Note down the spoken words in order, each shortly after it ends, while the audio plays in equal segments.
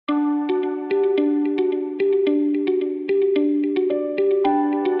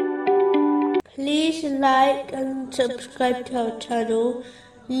like and subscribe to our channel.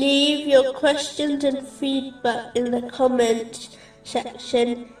 Leave your questions and feedback in the comments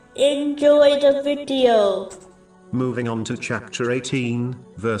section. Enjoy the video. Moving on to chapter 18,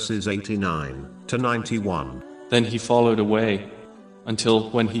 verses 89 to 91. Then he followed away, until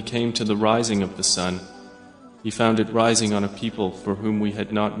when he came to the rising of the sun, he found it rising on a people for whom we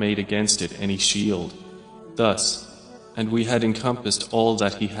had not made against it any shield. Thus, and we had encompassed all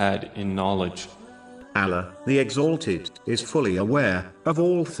that he had in knowledge. Allah, the Exalted, is fully aware of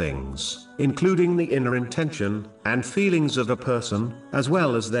all things, including the inner intention and feelings of a person, as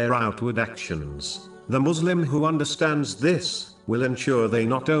well as their outward actions. The Muslim who understands this will ensure they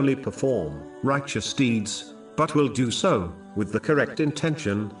not only perform righteous deeds, but will do so with the correct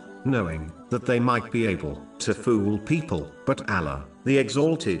intention, knowing that they might be able to fool people. But Allah, the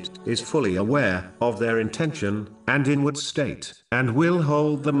Exalted, is fully aware of their intention and inward state, and will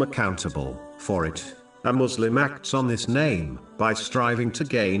hold them accountable for it. A Muslim acts on this name by striving to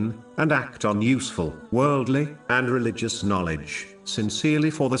gain and act on useful, worldly, and religious knowledge,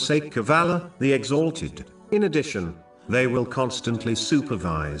 sincerely for the sake of Allah, the Exalted. In addition, they will constantly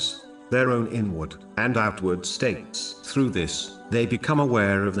supervise their own inward and outward states. Through this, they become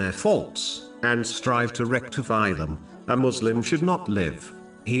aware of their faults and strive to rectify them. A Muslim should not live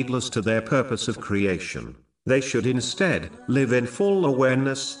heedless to their purpose of creation. They should instead live in full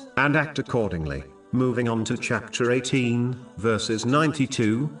awareness and act accordingly. Moving on to chapter 18, verses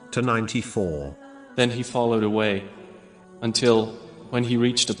 92 to 94. Then he followed away, until, when he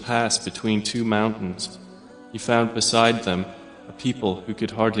reached a pass between two mountains, he found beside them a people who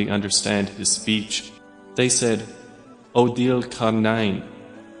could hardly understand his speech. They said, O Dhil Qarnayn,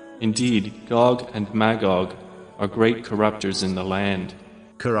 indeed Gog and Magog are great corrupters in the land.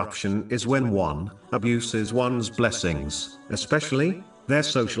 Corruption is when one abuses one's blessings, especially their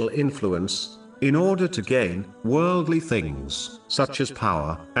social influence, in order to gain worldly things, such as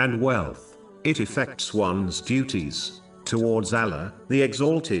power and wealth. It affects one's duties towards Allah, the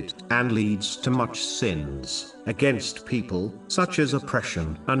Exalted, and leads to much sins against people, such as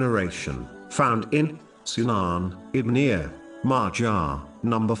oppression. A narration found in Sunan Ibn Majah,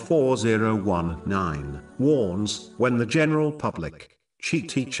 number 4019, warns when the general public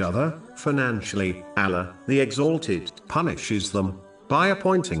cheat each other financially, Allah, the Exalted, punishes them by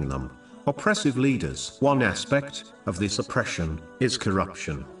appointing them oppressive leaders. One aspect of this oppression is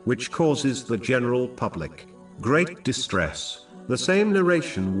corruption, which causes the general public great distress. The same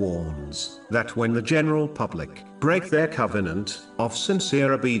narration warns that when the general public break their covenant of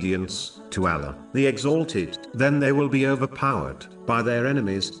sincere obedience to Allah, the Exalted, then they will be overpowered by their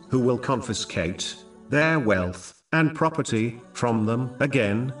enemies, who will confiscate their wealth and property from them.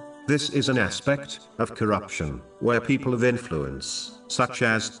 Again, this is an aspect of corruption, where people of influence, such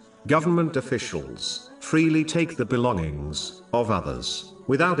as government officials, freely take the belongings of others,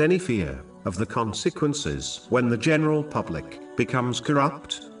 without any fear of the consequences. When the general public becomes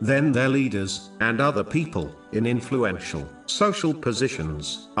corrupt, then their leaders and other people in influential social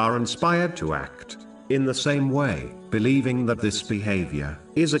positions are inspired to act in the same way, believing that this behavior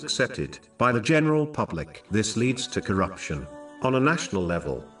is accepted by the general public. This leads to corruption on a national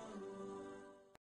level,